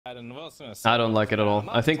I don't like it at all.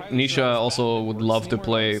 I think Nisha also would love to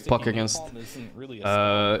play Puck against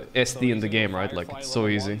SD in the game, right? Like, it's so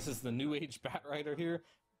easy. Thick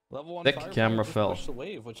camera fell.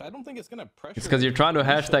 It's because you're trying to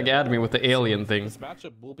hashtag add me with the alien thing.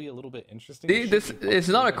 See, this it's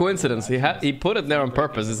not a coincidence. He put it there on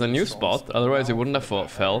purpose. It's a new spot. Otherwise, it wouldn't have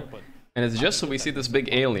fell. And it's just so we see this big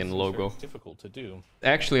alien logo.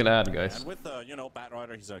 Actually an ad, guys. And with you know,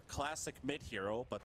 Batrider, he's a classic mid hero, but